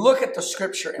when we look at the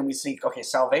scripture and we see, okay,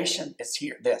 salvation is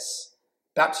here, this.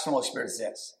 Baptism of the Holy Spirit is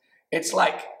this. It's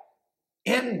like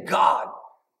in God,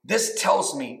 this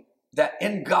tells me that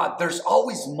in God, there's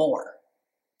always more.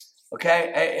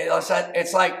 Okay?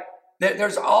 It's like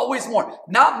there's always more.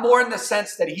 Not more in the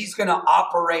sense that he's going to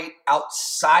operate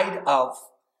outside of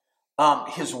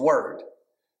his word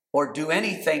or do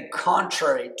anything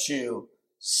contrary to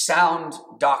sound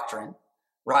doctrine,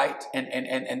 right?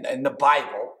 And the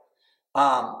Bible.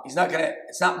 He's not going to,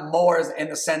 it's not more in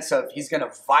the sense of he's going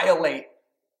to violate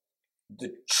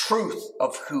the truth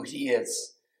of who he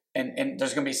is. And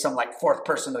there's going to be some like fourth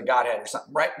person of the Godhead or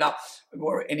something, right? No,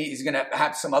 and he's going to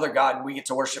have some other God and we get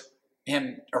to worship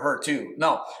him or her too.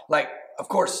 No, like, of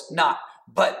course not.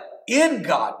 But in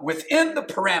God, within the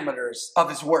parameters of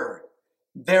his word,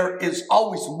 there is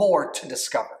always more to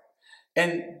discover.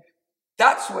 And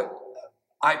that's what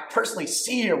I personally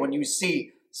see here when you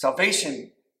see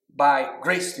salvation by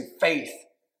grace through faith.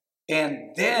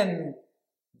 And then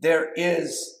there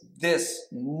is this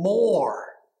more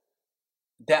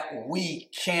that we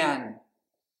can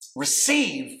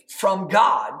receive from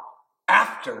God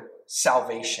after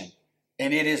salvation.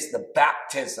 And it is the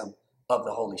baptism of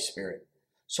the Holy Spirit.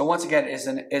 So once again,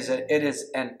 it is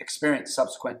an experience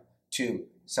subsequent to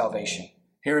salvation.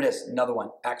 Here it is, another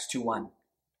one, Acts 2:1.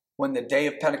 When the day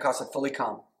of Pentecost had fully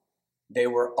come, they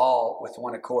were all with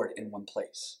one accord in one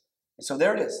place. And so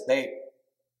there it is, day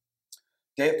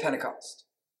of Pentecost.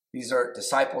 These are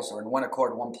disciples who are in one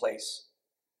accord in one place.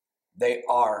 They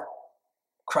are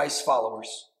Christ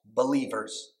followers,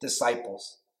 believers,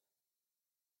 disciples,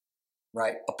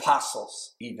 right?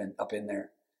 Apostles even up in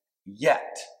there.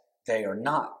 Yet they are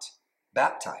not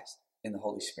baptized in the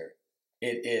Holy Spirit.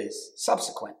 It is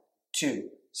subsequent to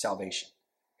salvation.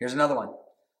 Here's another one.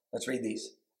 Let's read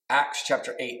these. Acts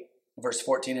chapter 8, verse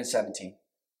 14 and 17.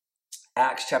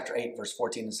 Acts chapter 8, verse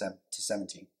 14 to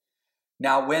 17.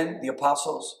 Now when the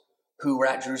apostles who were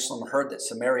at Jerusalem heard that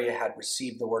Samaria had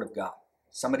received the word of God.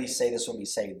 Somebody say this when we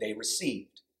say they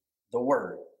received the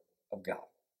word of God.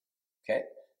 Okay?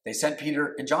 They sent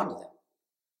Peter and John to them.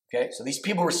 Okay? So these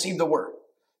people received the word.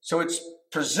 So it's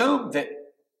presumed that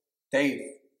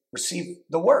they received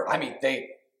the word. I mean, the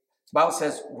Bible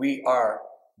says we are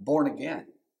born again,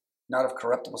 not of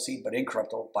corruptible seed, but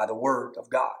incorruptible by the word of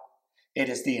God. It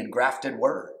is the engrafted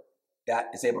word that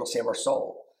is able to save our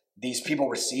soul. These people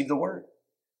received the word.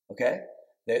 Okay?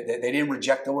 They didn't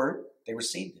reject the word. They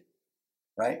received it.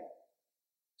 Right?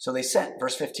 So they sent,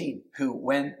 verse 15, who,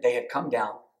 when they had come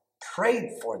down,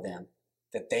 prayed for them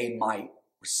that they might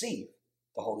receive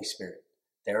the Holy Spirit.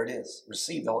 There it is.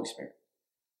 Receive the Holy Spirit.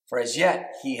 For as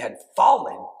yet he had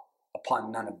fallen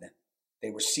upon none of them.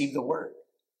 They received the word.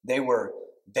 They were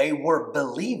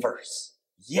believers,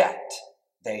 yet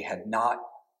they had not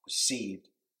received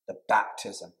the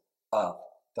baptism of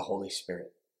the Holy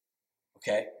Spirit.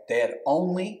 Okay? They had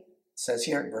only, it says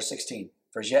here in verse 16,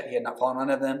 for as yet he had not fallen on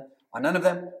none of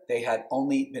them, they had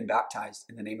only been baptized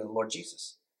in the name of the Lord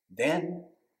Jesus. Then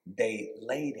they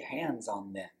laid hands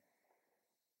on them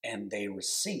and they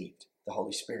received the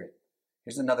Holy Spirit.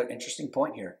 Here's another interesting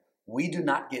point here. We do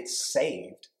not get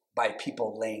saved by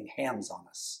people laying hands on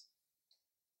us.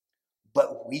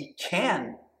 But we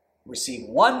can receive,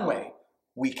 one way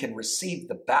we can receive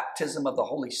the baptism of the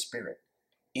Holy Spirit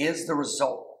is the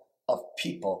result of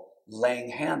people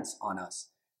laying hands on us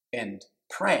and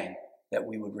praying that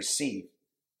we would receive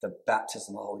the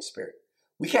baptism of the Holy Spirit.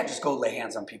 We can't just go lay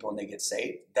hands on people and they get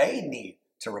saved. They need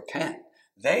to repent.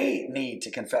 They need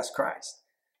to confess Christ,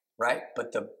 right?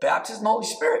 But the baptism of the Holy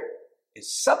Spirit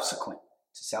is subsequent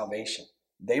to salvation.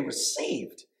 They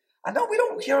received. I know we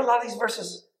don't hear a lot of these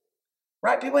verses,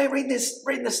 right? People ain't reading this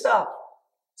stuff.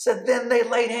 It said, then they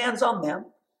laid hands on them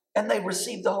and they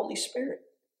received the Holy Spirit.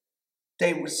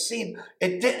 They received,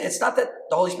 it's not that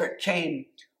the Holy Spirit came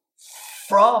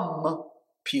from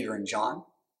Peter and John,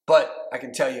 but I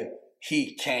can tell you,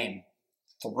 he came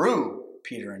through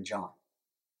Peter and John.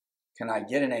 Can I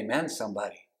get an amen,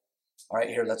 somebody? All right,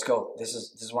 here, let's go. This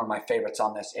is one of my favorites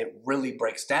on this. It really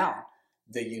breaks down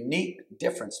the unique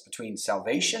difference between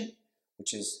salvation,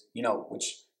 which is,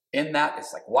 which in that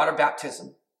is like water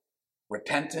baptism,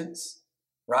 repentance,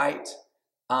 right?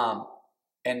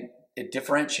 And it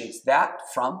differentiates that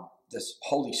from this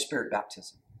Holy Spirit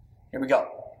baptism. Here we go.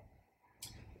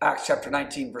 Acts chapter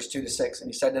 19, verse 2 to 6. And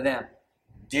he said to them,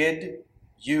 did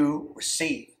you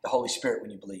receive the Holy Spirit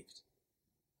when you believed?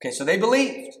 Okay, so they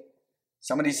believed.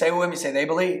 Somebody say with me, say they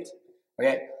believed.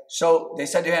 Okay, so they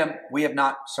said to him, we have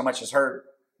not so much as heard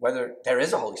whether there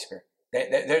is a Holy Spirit.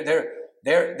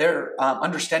 Their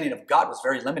understanding of God was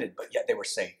very limited, but yet they were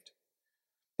saved.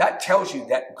 That tells you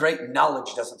that great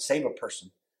knowledge doesn't save a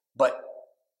person, but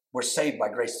we're saved by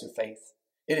grace through faith.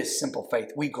 It is simple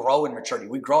faith. We grow in maturity.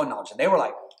 We grow in knowledge. And they were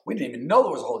like, we didn't even know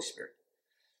there was a Holy Spirit.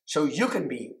 So you can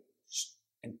be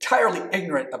entirely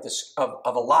ignorant of this, of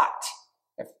a lot,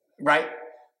 right?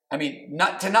 I mean,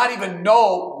 not even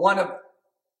know one of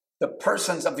the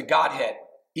persons of the Godhead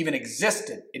even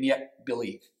existed and yet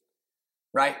believe,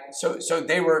 right? So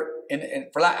they were, and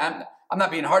for that, I'm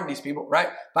not being hard on these people, right?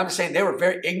 But I'm just saying they were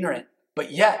very ignorant,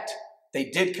 but yet they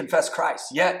did confess Christ.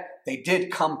 Yet they did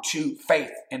come to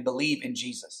faith and believe in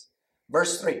Jesus.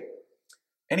 Verse 3,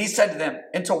 and he said to them,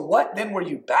 into what then were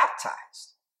you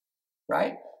baptized?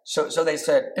 Right? So they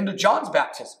said, into John's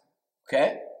baptism.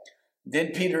 Okay?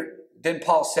 Then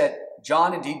Paul said,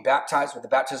 John indeed baptized with the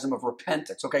baptism of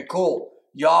repentance. Okay, cool.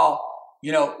 Y'all,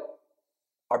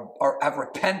 have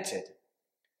repented.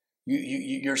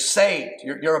 You're saved.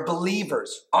 You're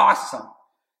believers. Awesome.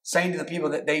 Saying to the people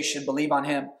that they should believe on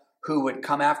him who would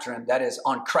come after him. That is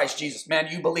on Christ Jesus. Man,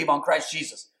 you believe on Christ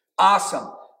Jesus.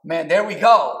 Awesome. Man, there we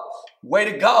go. Way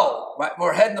to go. Right?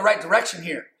 We're heading the right direction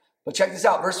here. But check this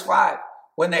out. Verse 5.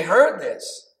 when they heard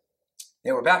this,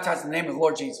 they were baptized in the name of the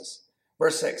Lord Jesus.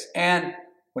 Verse 6. And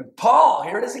when Paul,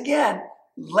 here it is again,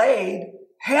 laid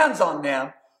hands on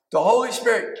them, the Holy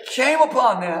Spirit came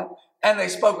upon them, and they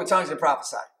spoke with tongues and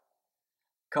prophesied.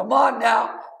 Come on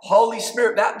now. Holy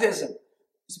Spirit baptism.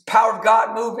 It's the power of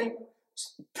God moving,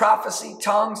 prophecy,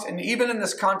 tongues. And even in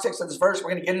this context of this verse,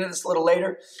 we're going to get into this a little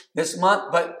later this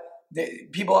month, but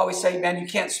people always say, man, you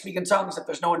can't speak in tongues if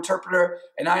there's no interpreter.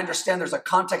 And I understand there's a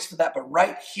context for that, but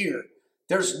right here,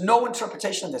 there's no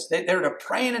interpretation of this. They're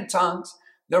praying in tongues.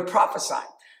 They're prophesying.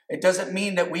 It doesn't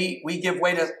mean that we give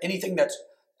way to anything that's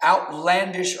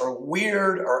outlandish or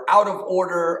weird or out of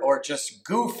order or just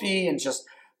goofy and just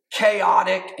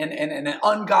chaotic and in an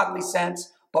ungodly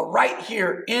sense. But right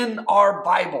here in our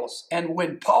Bibles, and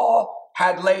when Paul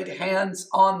had laid hands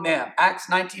on them, Acts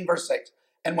 19 verse 6,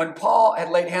 and when Paul had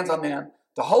laid hands on them,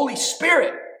 the Holy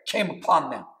Spirit came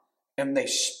upon them, and they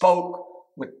spoke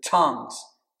with tongues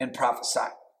and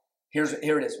prophesied. Here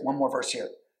it is, one more verse here.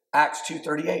 Acts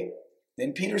 2:38.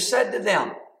 Then Peter said to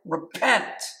them,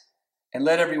 repent, and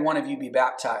let every one of you be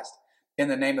baptized in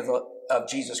the name of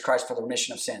Jesus Christ for the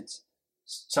remission of sins.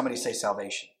 Somebody say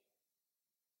salvation.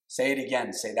 Say it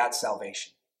again. Say that's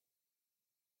salvation.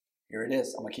 Here it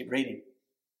is. I'm going to keep reading.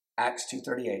 Acts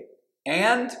 2:38.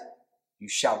 And you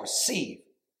shall receive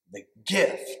the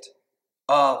gift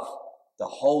of the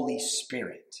Holy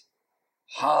Spirit.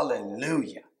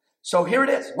 Hallelujah. So here it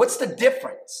is. What's the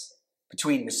difference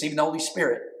between receiving the Holy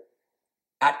Spirit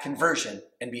at conversion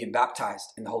and being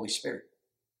baptized in the Holy Spirit?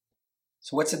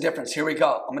 So what's the difference? Here we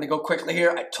go. I'm going to go quickly here.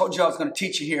 I told you I was going to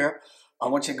teach you here. I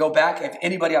want you to go back. If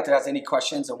anybody out there has any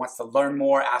questions and wants to learn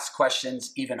more, ask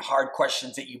questions, even hard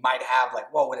questions that you might have,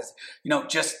 like, whoa, what is it?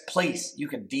 Just please, you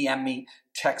can DM me,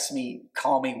 text me,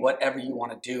 call me, whatever you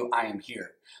want to do, I am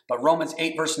here. But Romans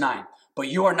 8 verse 9, but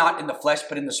you are not in the flesh,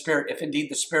 but in the Spirit, if indeed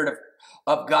the Spirit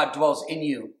of God dwells in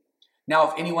you. Now,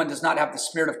 if anyone does not have the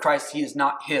Spirit of Christ, he is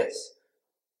not his.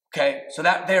 Okay, so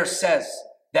that there says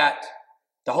that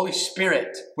the Holy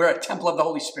Spirit, we're a temple of the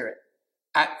Holy Spirit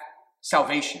at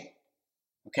salvation.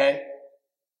 Okay?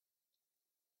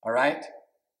 All right?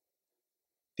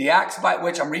 The acts by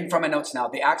which, I'm reading from my notes now,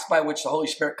 the acts by which the Holy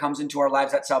Spirit comes into our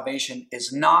lives at salvation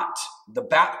is not the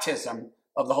baptism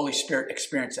of the Holy Spirit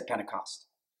experienced at Pentecost.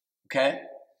 Okay?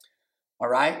 All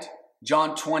right?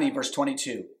 John 20, verse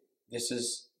 22. This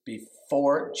is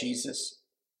before Jesus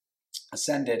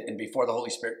ascended and before the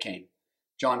Holy Spirit came.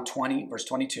 John 20, verse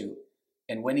 22.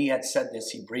 And when he had said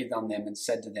this, he breathed on them and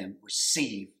said to them,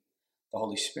 receive the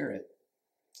Holy Spirit.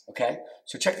 Okay?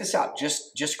 So check this out.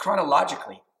 Just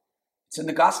chronologically. It's in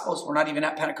the Gospels. We're not even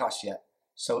at Pentecost yet.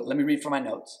 So let me read from my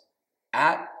notes.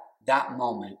 At that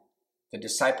moment, the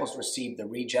disciples received the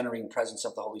regenerating presence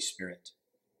of the Holy Spirit.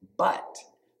 But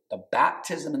the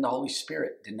baptism in the Holy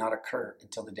Spirit did not occur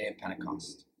until the day of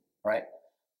Pentecost. Right?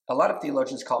 A lot of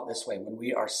theologians call it this way. When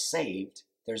we are saved,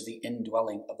 there's the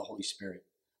indwelling of the Holy Spirit.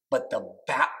 But the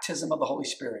baptism of the Holy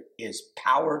Spirit is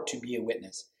power to be a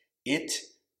witness. It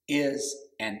is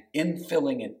an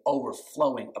infilling and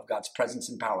overflowing of God's presence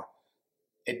and power.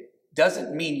 It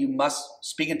doesn't mean you must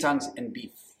speak in tongues and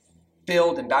be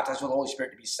filled and baptized with the Holy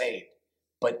Spirit to be saved.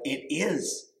 But it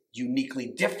is uniquely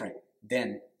different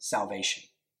than salvation.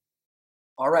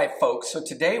 All right, folks. So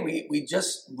today we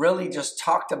just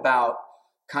talked about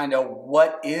kind of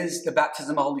what is the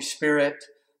baptism of the Holy Spirit,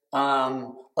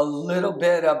 a little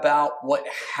bit about what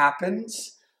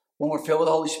happens when we're filled with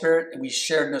the Holy Spirit. And we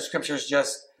shared in the scriptures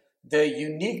just the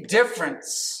unique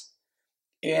difference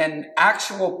in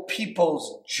actual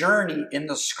people's journey in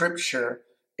the scripture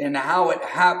and how it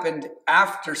happened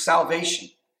after salvation.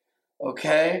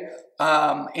 Okay?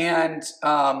 And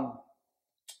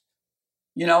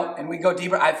we go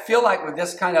deeper. I feel like with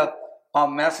this kind of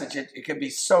message, it could be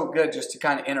so good just to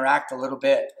kind of interact a little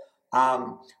bit.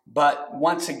 But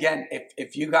once again,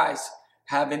 if you guys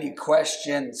have any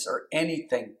questions or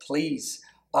anything, please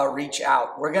reach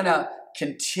out. We're going to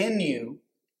continue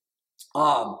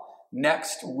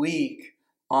next week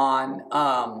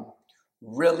on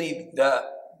really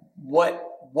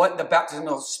what the baptism of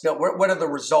the Holy Spirit, what are the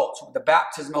results? The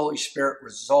baptism of the Holy Spirit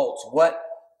results.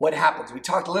 What happens? We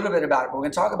talked a little bit about it, but we're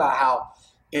going to talk about how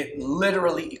it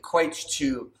literally equates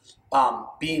to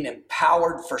being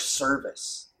empowered for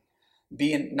service.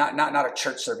 Being not a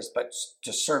church service, but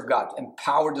to serve God.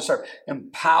 Empowered to serve.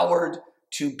 Empowered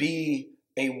to be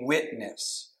a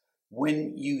witness.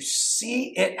 When you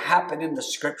see it happen in the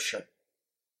scripture,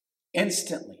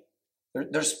 instantly,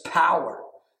 there's power.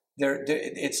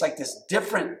 It's like this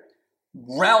different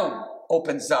realm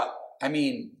opens up. I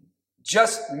mean,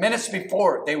 just minutes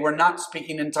before, they were not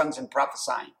speaking in tongues and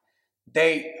prophesying.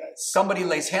 Somebody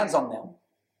lays hands on them,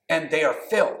 and they are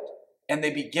filled and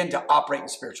they begin to operate in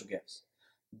spiritual gifts.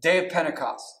 Day of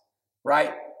Pentecost,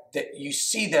 right? That you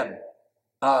see them,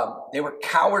 they were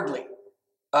cowardly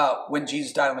when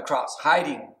Jesus died on the cross,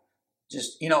 hiding,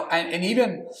 just, and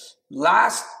even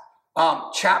last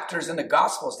chapters in the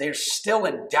Gospels, they're still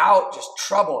in doubt, just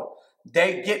troubled.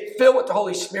 They get filled with the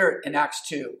Holy Spirit in Acts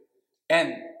 2,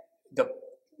 and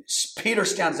Peter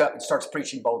stands up and starts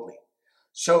preaching boldly.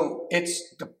 So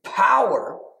it's the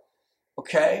power,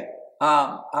 okay?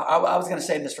 I was going to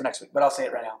say this for next week, but I'll say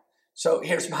it right now. So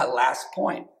here's my last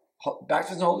point.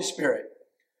 Baptism of the Holy Spirit.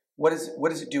 What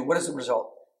does it do? What is the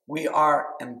result? We are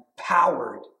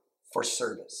empowered for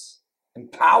service.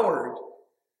 Empowered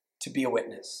to be a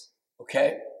witness.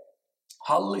 Okay?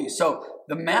 Hallelujah. So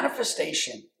the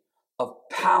manifestation of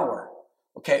power,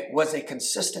 okay, was a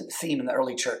consistent theme in the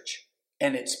early church.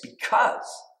 And it's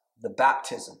because of the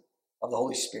baptism of the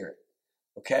Holy Spirit.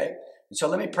 Okay? And so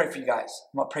let me pray for you guys.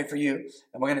 I'm going to pray for you,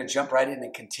 and we're going to jump right in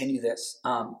and continue this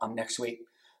next week.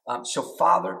 So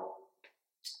Father,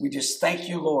 we just thank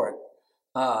you, Lord,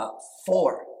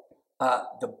 for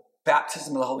the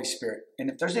baptism of the Holy Spirit. And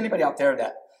if there's anybody out there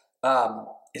that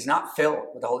is not filled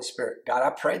with the Holy Spirit, God, I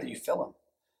pray that you fill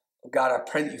them. God, I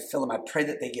pray that you fill them. I pray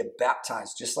that they get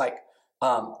baptized, just like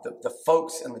the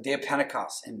folks on the day of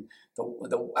Pentecost, and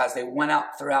as they went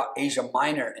out throughout Asia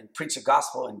Minor and preached the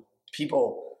gospel, and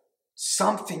people,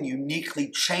 something uniquely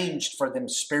changed for them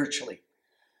spiritually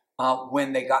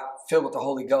when they got filled with the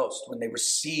Holy Ghost, when they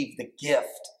received the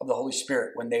gift of the Holy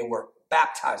Spirit, when they were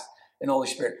baptized in the Holy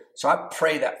Spirit. So I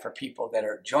pray that for people that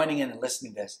are joining in and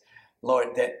listening to this,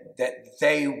 Lord, that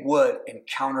they would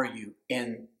encounter you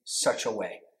in such a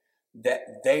way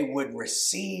that they would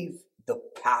receive the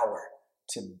power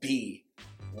to be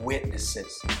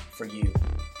witnesses for you.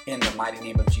 In the mighty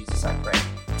name of Jesus, I pray.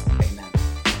 Amen.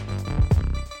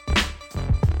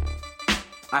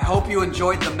 I hope you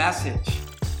enjoyed the message.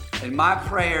 And my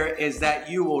prayer is that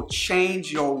you will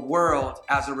change your world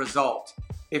as a result.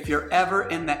 If you're ever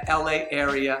in the LA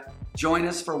area, join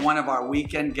us for one of our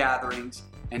weekend gatherings.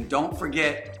 And don't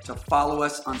forget to follow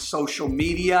us on social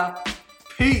media.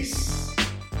 Peace.